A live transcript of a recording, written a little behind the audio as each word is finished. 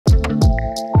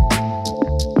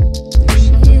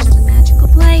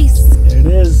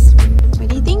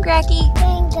Jackie?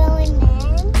 Can go in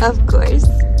there? Of course.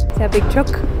 It's a big truck.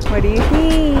 What do you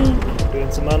think?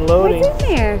 Doing some unloading. What's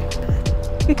in there?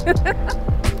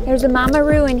 There's a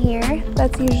Mamaroo in here.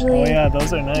 That's usually Oh yeah,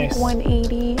 those are nice.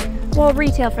 180. Well,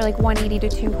 retail for like 180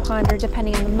 to 200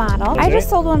 depending on the model. Okay. I just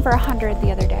sold one for 100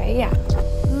 the other day. Yeah.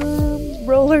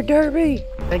 Roller derby.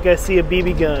 I think I see a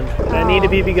BB gun. I need a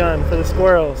BB gun for the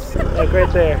squirrels. Look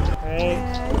right there.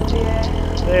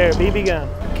 Right there, BB gun.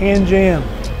 Can jam.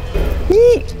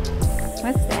 Eek.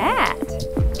 What's that?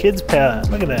 Kids pallet.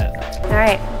 Look at that. All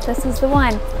right, this is the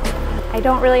one. I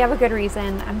don't really have a good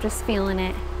reason. I'm just feeling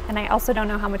it. And I also don't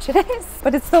know how much it is,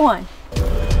 but it's the one.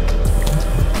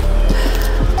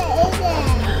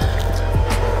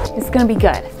 It's gonna be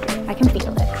good. I can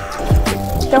feel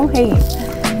it. Don't hate.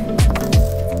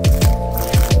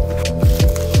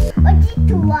 What's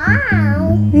it?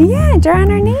 Wow. Yeah, draw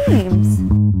on our names.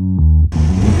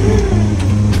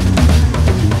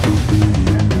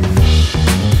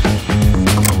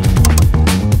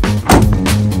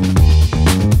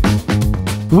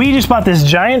 We just bought this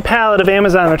giant pallet of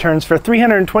Amazon returns for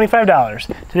 $325.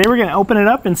 Today we're gonna open it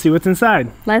up and see what's inside.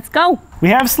 Let's go. We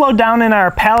have slowed down in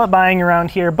our pallet buying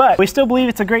around here, but we still believe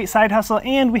it's a great side hustle,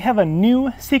 and we have a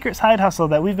new secret side hustle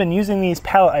that we've been using these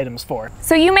pallet items for.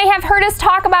 So you may have heard us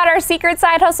talk about our secret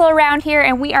side hustle around here,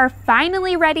 and we are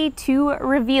finally ready to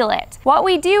reveal it. What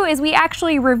we do is we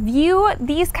actually review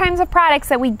these kinds of products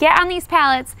that we get on these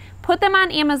pallets, put them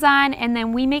on Amazon, and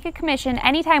then we make a commission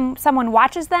anytime someone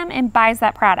watches them and buys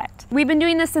that product. We've been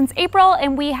doing this since April,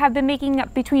 and we have been making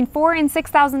between $4,000 and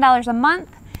 $6,000 a month.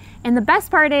 And the best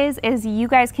part is you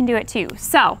guys can do it too.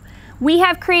 So we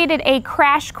have created a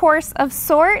crash course of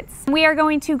sorts. We are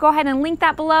going to go ahead and link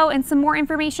that below and some more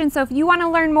information. So if you want to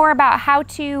learn more about how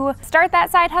to start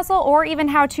that side hustle or even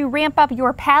how to ramp up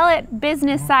your pallet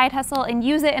business side hustle and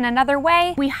use it in another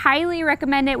way, we highly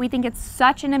recommend it. We think it's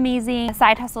such an amazing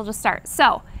side hustle to start.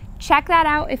 So check that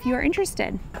out if you're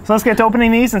interested. So let's get to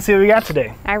opening these and see what we got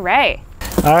today. All right.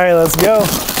 All right, let's go.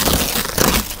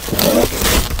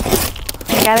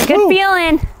 I got a good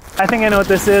feeling. I think I know what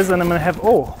this is, and I'm gonna have,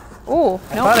 Oh,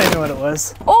 I thought I knew what it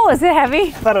was. Oh, is it heavy?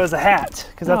 I thought it was a hat,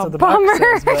 because that's Oh, what the bummer. box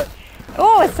says, but.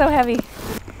 Oh, it's so heavy.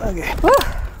 Okay. Woo.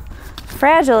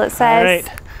 Fragile, it says. All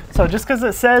right. So just because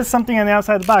it says something on the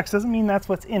outside of the box doesn't mean that's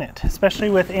what's in it, especially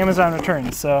with Amazon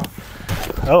returns. So,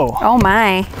 Oh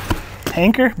my.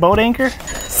 Anchor, boat anchor.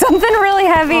 Something really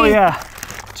heavy. Oh yeah,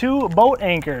 2 boat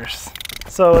anchors.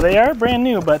 So they are brand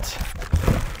new, but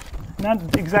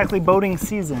not exactly boating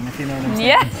season, if you know what I'm saying.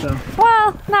 Yeah. So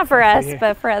Well, not for us, here.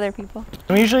 but for other people.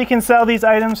 we usually can sell these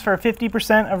items for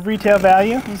 50% of retail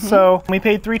value. So we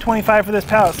paid $325 for this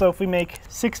pallet. So if we make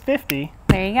 $650,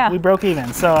 There you we go. broke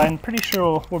even. So I'm pretty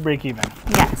sure we'll break even.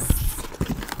 Yes.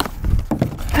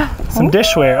 Some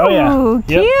dishware. Oh yeah. Ooh,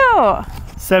 Yep.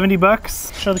 cute. 70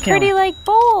 bucks. Show the camera. Pretty like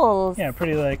bowls. Yeah,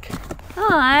 pretty like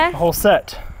Aw, a whole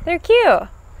set. they're cute.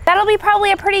 That'll be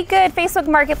probably a pretty good Facebook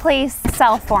Marketplace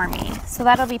sell for me. So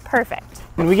that'll be perfect.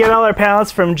 And we get all our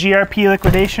pallets from GRP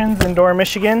Liquidations in Door,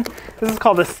 Michigan. This is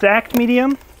called a stacked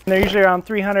medium. They're usually around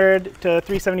 $300 to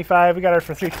 $375. We got ours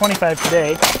for $325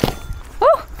 today.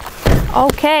 Woo.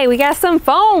 Okay, we got some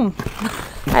foam.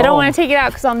 I don't want to take it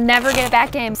out because I'll never get it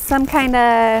back in. Some kind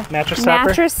of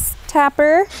Mattress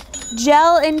topper.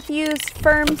 Gel infused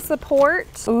firm support.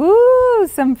 Ooh,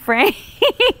 some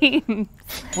frame.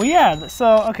 Well, yeah,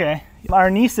 so, okay. Our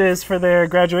nieces, for their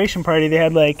graduation party, they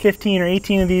had like 15 or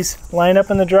 18 of these lined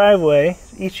up in the driveway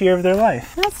each year of their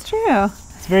life. That's true.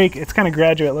 It's kind of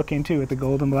graduate looking too with the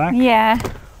gold and black. Yeah.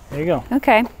 There you go.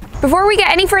 Okay. Before we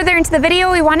get any further into the video,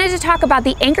 we wanted to talk about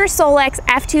the Anchor Solex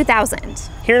F2000.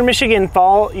 Here in Michigan,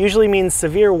 fall usually means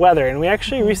severe weather, and we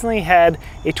actually recently had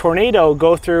a tornado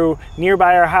go through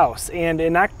nearby our house, and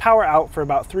it knocked power out for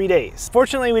about 3 days.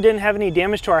 Fortunately, we didn't have any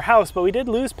damage to our house, but we did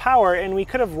lose power, and we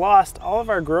could have lost all of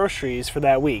our groceries for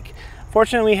that week.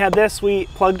 Fortunately, we had this. We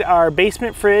plugged our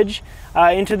basement fridge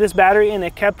into this battery, and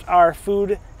it kept our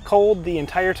food cold the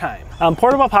entire time.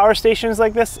 Portable power stations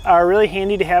like this are really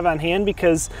handy to have on hand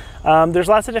because there's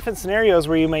lots of different scenarios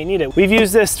where you might need it. We've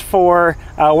used this for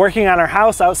working on our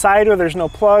house outside where there's no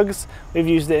plugs. We've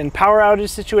used it in power outage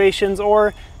situations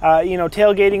or you know,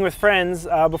 tailgating with friends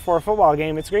before a football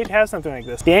game. It's great to have something like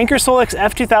this. The Anchor Solex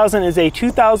F2000 is a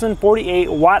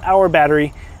 2048 watt-hour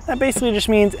battery. That basically just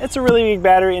means it's a really big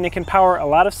battery and it can power a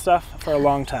lot of stuff for a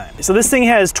long time. So this thing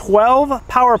has 12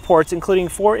 power ports, including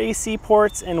 4 AC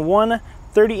ports and 1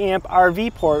 30 amp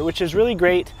RV port, which is really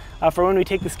great for when we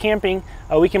take this camping.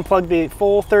 We can plug the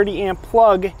full 30 amp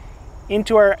plug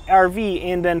into our RV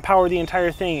and then power the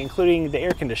entire thing, including the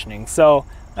air conditioning. So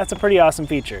that's a pretty awesome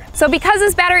feature. So because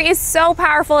this battery is so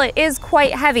powerful, it is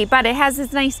quite heavy, but it has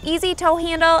this nice easy tow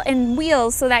handle and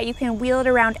wheels so that you can wheel it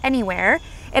around anywhere.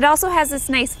 It also has this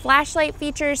nice flashlight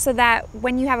feature so that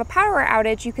when you have a power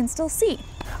outage, you can still see.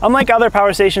 Unlike other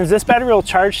power stations, this battery will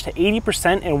charge to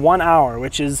 80% in 1 hour,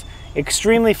 which is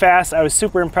extremely fast. I was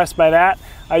super impressed by that.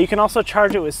 You can also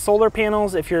charge it with solar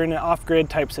panels if you're in an off-grid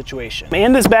type situation.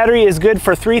 And this battery is good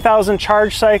for 3,000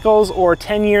 charge cycles or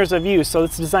 10 years of use, so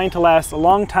it's designed to last a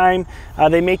long time.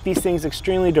 They make these things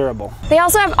extremely durable. They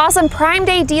also have awesome Prime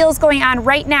Day deals going on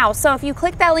right now. So if you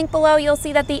click that link below, you'll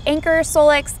see that the Anker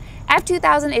Solix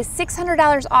F2000 is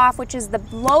 $600 off, which is the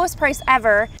lowest price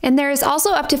ever. And there is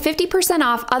also up to 50%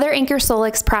 off other Anker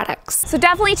Solix products. So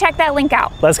definitely check that link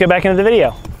out. Let's get back into the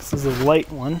video. This is a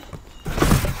light one.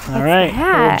 All right,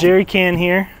 little jerry can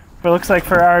here. It looks like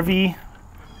for RV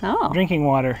drinking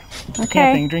water. Okay.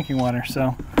 Camping drinking water,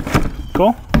 so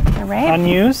cool. All right.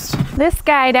 Unused. This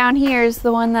guy down here is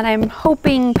the one that I'm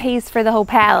hoping pays for the whole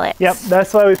pallet. Yep,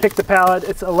 that's why we picked the Pallet.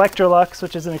 It's Electrolux,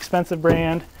 which is an expensive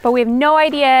brand. But we have no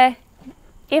idea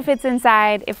if it's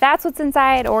inside, if that's what's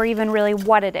inside, or even really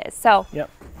what it is. So,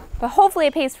 but hopefully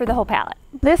it pays for the whole pallet.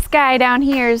 This guy down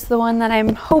here is the one that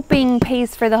I'm hoping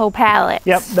pays for the whole pallet.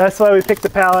 Yep, that's why we picked the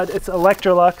Pallet. It's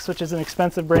Electrolux, which is an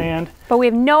expensive brand. But we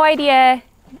have no idea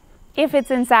if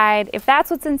it's inside, if that's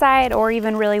what's inside, or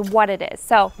even really what it is.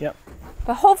 So,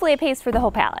 but hopefully it pays for the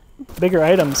whole pallet. Bigger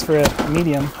items for a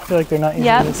medium. I feel like they're not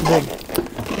usually this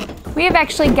big. We have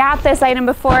actually got this item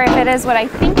before, if it is what I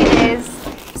think it is.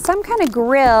 Some kind of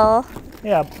grill.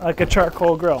 Yeah, like a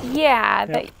charcoal grill. Yeah,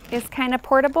 that is kind of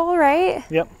portable, right?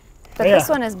 Yep. But this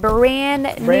one is brand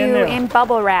new in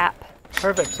bubble wrap.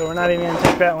 Perfect, so we're not even gonna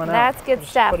take that one out. That's good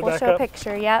stuff. We'll show a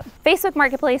picture, Facebook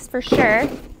Marketplace for sure.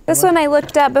 This one I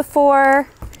looked up before.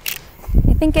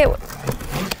 I think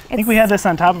we had this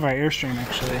on top of our Airstream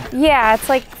actually. Yeah, it's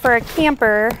like for a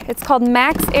camper. It's called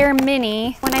Max Air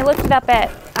Mini. When I looked it up at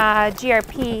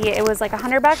GRP, it was like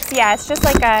 $100. Yeah, it's just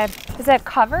like is it a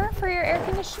cover for your air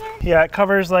conditioner? Yeah, it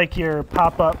covers like your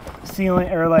pop-up ceiling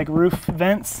or like roof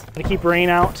vents to keep rain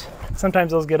out.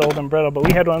 Sometimes those get old and brittle, but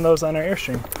we had one of those on our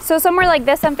Airstream. So somewhere like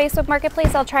this on Facebook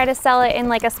Marketplace, I'll try to sell it in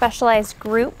like a specialized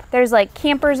group. There's like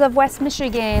Campers of West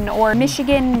Michigan or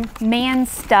Michigan Man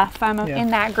Stuff. I'm in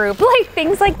that group, like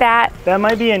things like that. That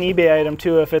might be an eBay item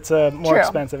too if it's more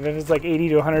expensive. If it's like $80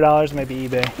 to $100, it might be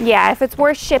eBay. Yeah, if it's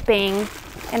worth shipping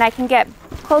and I can get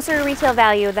closer to retail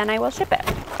value, then I will ship it.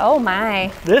 Oh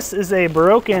my. This is a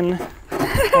broken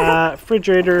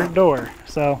refrigerator door.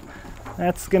 So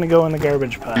that's gonna go in the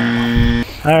garbage pile.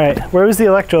 All right, where was the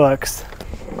Electrolux?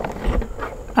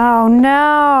 Oh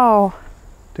no.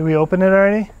 Did we open it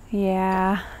already?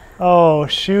 Yeah. Oh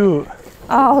shoot.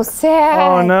 Oh sad.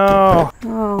 Oh no.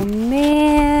 Oh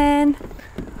man.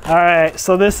 All right,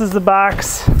 so this is the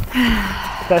box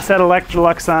that said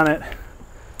Electrolux on it.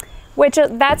 Which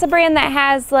that's a brand that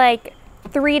has like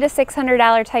 $300 to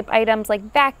 $600 type items like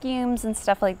vacuums and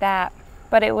stuff like that.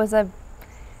 But it was a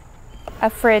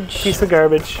fridge. Piece of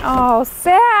garbage. Oh,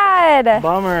 sad.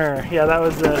 Bummer. Yeah, that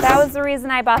was this. That was the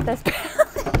reason I bought this.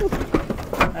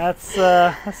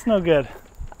 That's no good.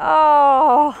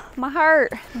 Oh, my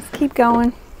heart. Let's keep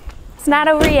going. It's not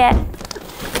over yet.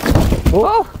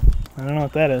 Whoa. I don't know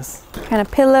what that is. Kind of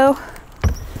pillow.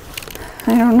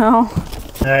 I don't know.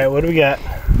 All right, what do we got?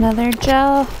 Another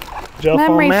gel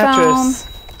foam mattress.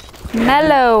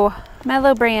 Mellow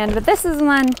brand, but this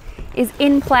one is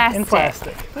in plastic. In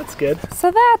plastic, that's good.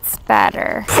 So that's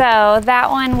better. So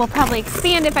that one will probably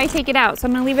expand if I take it out. So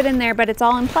I'm gonna leave it in there, but it's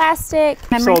all in plastic.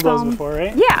 Memory sold foam. Those before,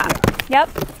 right? Yeah, yep.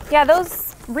 Yeah,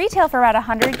 those retail for about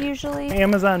 $100 usually.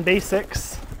 Amazon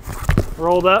Basics,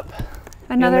 rolled up.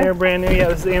 Another? And they're brand new. Yeah,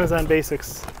 this is Amazon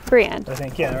Basics. Brand. I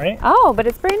think, yeah, right? Oh, but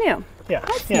it's brand new. Yeah,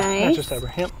 that's nice. Mattress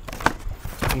cover, yep.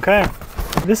 Okay,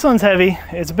 this one's heavy,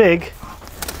 it's big.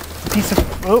 Piece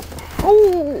of, oh,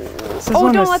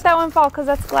 don't let that one fall because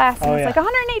that's glass and it's like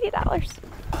 $180.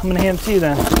 I'm gonna hand it to you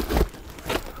then.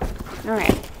 All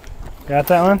right. Got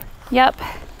that one? Yep.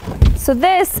 So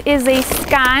this is a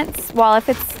sconce. Well, if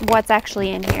it's what's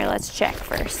actually in here, let's check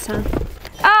first, huh?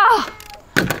 Oh!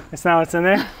 It's not what's in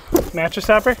there? Mattress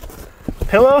topper?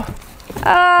 Pillow?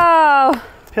 Oh!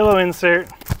 Pillow insert.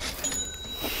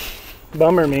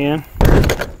 Bummer, man.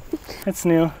 It's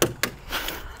new.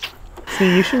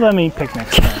 See, you should let me pick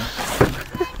next time.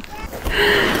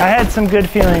 I had some good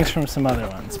feelings from some other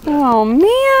ones. But. Oh man!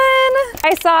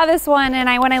 I saw this one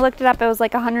and when I looked it up, it was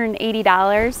like $180.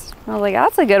 I was like,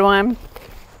 that's a good one.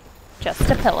 Just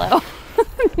a pillow.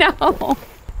 No.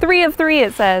 3 of 3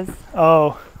 it says.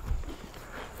 Oh.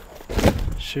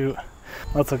 Shoot.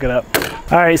 Let's look it up.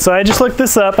 All right, so I just looked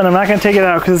this up, and I'm not gonna take it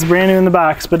out because it's brand new in the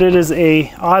box, but it is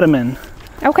a ottoman.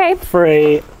 Okay. For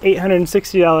a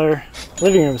 $860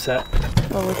 living room set.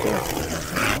 What was your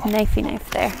knifey knife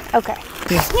there? Okay.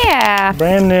 Yeah.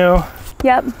 Brand new.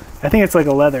 Yep. I think it's like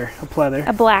a leather, a pleather.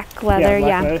 A black leather,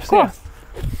 yeah. Leather. So Cool. yeah,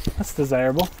 that's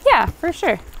desirable. Yeah, for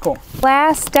sure. Cool.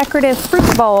 Glass decorative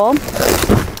fruit bowl.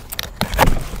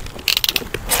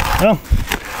 Oh,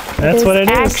 that's what it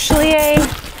is. Actually a...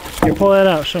 Here, pull that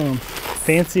out, show them.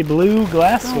 Fancy blue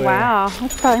glassware. Oh, wow,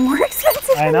 that's probably more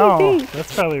expensive I than know. you think.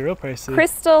 That's probably real pricey.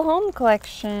 Crystal home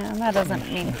collection. That doesn't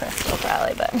mean crystal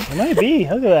probably, but... It might be.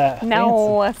 Look at that.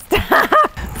 No, stop.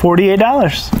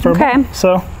 $48 for Okay. a bowl.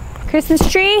 So,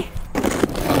 Christmas tree.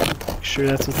 sure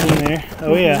that's what's in there.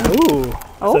 Oh yeah. Ooh.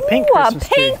 It's a pink Oh, Christmas a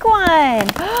pink tree.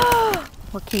 one.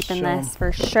 We're keeping Show 'em. this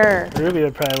for sure. Ruby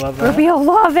would probably love that. Ruby will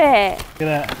love it. Look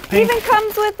at that. It Pink even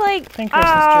comes with like, Pink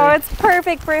Christmas oh, tree. it's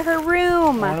perfect for her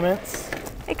room. ornaments.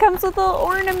 It comes with little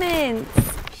ornaments.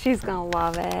 She's gonna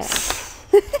love it.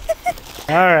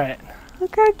 All right.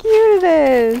 Look how cute it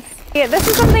is. Yeah, this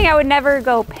is something I would never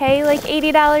go pay like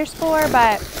 $80 for,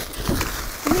 but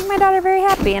I make my daughter very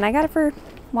happy, and I got it for,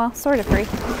 well, sort of free.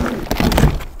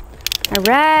 All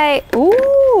right.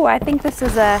 Ooh, I think this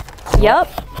is a, yup.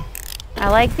 I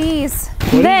like these.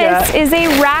 This is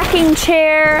a rocking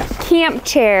chair, camp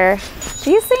chair.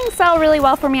 These things sell really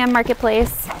well for me on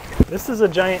Marketplace. This is a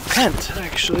giant tent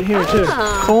actually here too.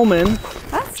 Oh, Coleman,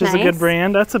 that's which is a nice. good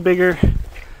brand. That's a bigger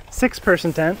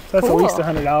 6-person tent. That's Cool. at least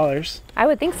 $100. I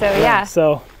would think so, yeah.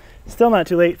 So still not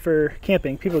too late for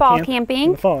camping. People Fall camp camping.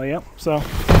 in the fall, yep. So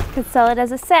Could sell it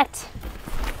as a set.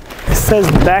 it says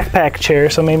backpack chair,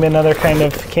 so maybe another kind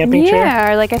of camping chair.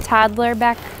 Yeah, or like a toddler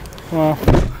back. Well,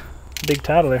 big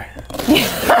toddler.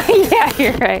 Yeah,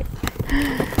 you're right.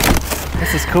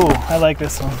 This is cool. I like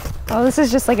this one. Oh, this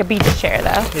is just like a beach chair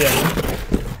though.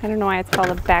 Yeah. I don't know why it's called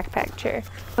a backpack chair.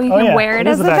 Oh, you Oh, can yeah, wear it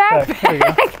it as is a a backpack. There you go.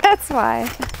 backpack. That's why.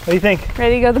 What do you think?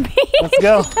 Ready to go to the beach? Let's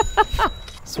go.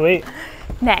 Sweet.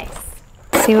 Nice.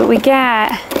 Let's see what we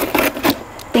got.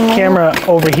 Camera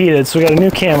overheated, so we got a new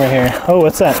camera here. Oh,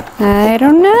 what's that? I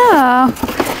don't know.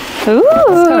 Ooh.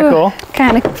 That's kind of cool.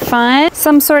 Kind of fun.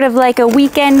 Some sort of like a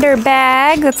weekender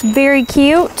bag. That's very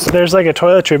cute. There's like a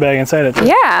toiletry bag inside it.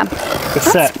 Yeah.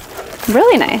 It's set.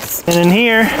 Really nice. And in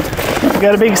here, we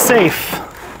got a big safe.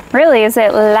 Really, is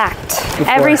it locked?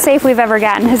 Every safe we've ever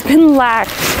gotten has been locked.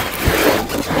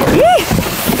 Yee.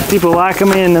 People lock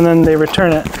them in and then they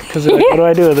return it because they're like, what do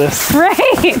I do with this?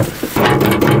 Right.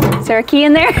 Is there a key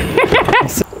in there?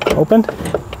 Opened?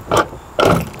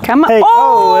 Come on. Hey,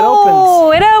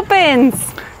 oh, it opens.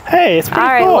 Hey, it's pretty All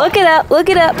right, cool. look it up. Look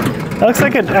it up. That looks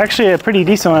like actually a pretty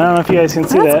decent one. I don't know if you guys can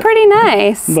see That's that. pretty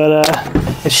nice. But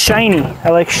it's shiny. I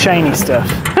like shiny stuff.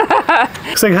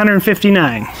 Looks like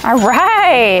 159. All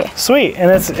right. Sweet, and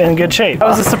it's in good shape. That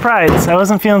was a surprise. I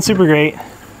wasn't feeling super great,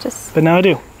 but now I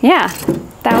do. Yeah,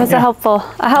 that was a helpful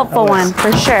one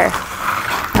for sure.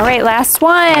 All right, last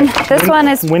one. This one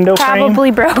is window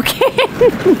probably broken,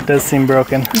 It does seem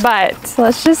broken. but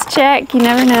let's just check. You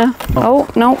never know. Oh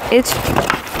no, it's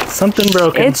Something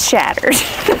broken. shattered.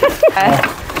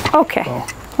 Okay,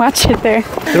 watch it there.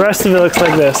 The rest of it looks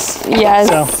like this. Yes,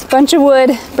 So. bunch of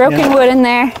wood, broken wood in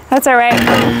there. That's all right.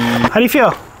 How do you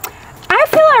feel? I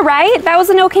feel all right. That was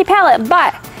an okay palette,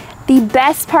 but the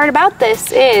best part about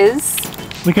this is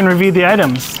We can review the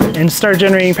items and start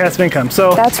generating passive income.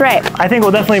 So that's right. I think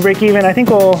we'll definitely break even. I think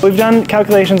we've done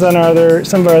calculations on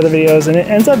some of our other videos, and it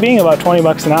ends up being about 20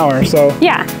 bucks an hour. So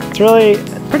Yeah, it's really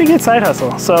a pretty good side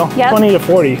hustle. So Yep. 20 to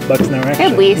 40 bucks an hour actually.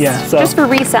 at least. Yeah. So Just for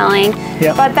reselling.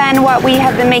 Yep. But then what we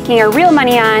have been making our real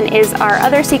money on is our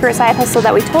other secret side hustle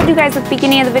that we told you guys at the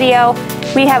beginning of the video.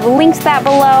 We have links that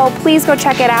below. Please go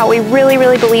check it out. We really,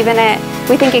 really believe in it.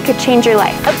 We think it could change your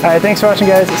life. all right, thanks for watching,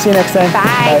 guys. See you next time.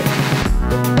 Bye.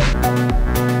 Bye.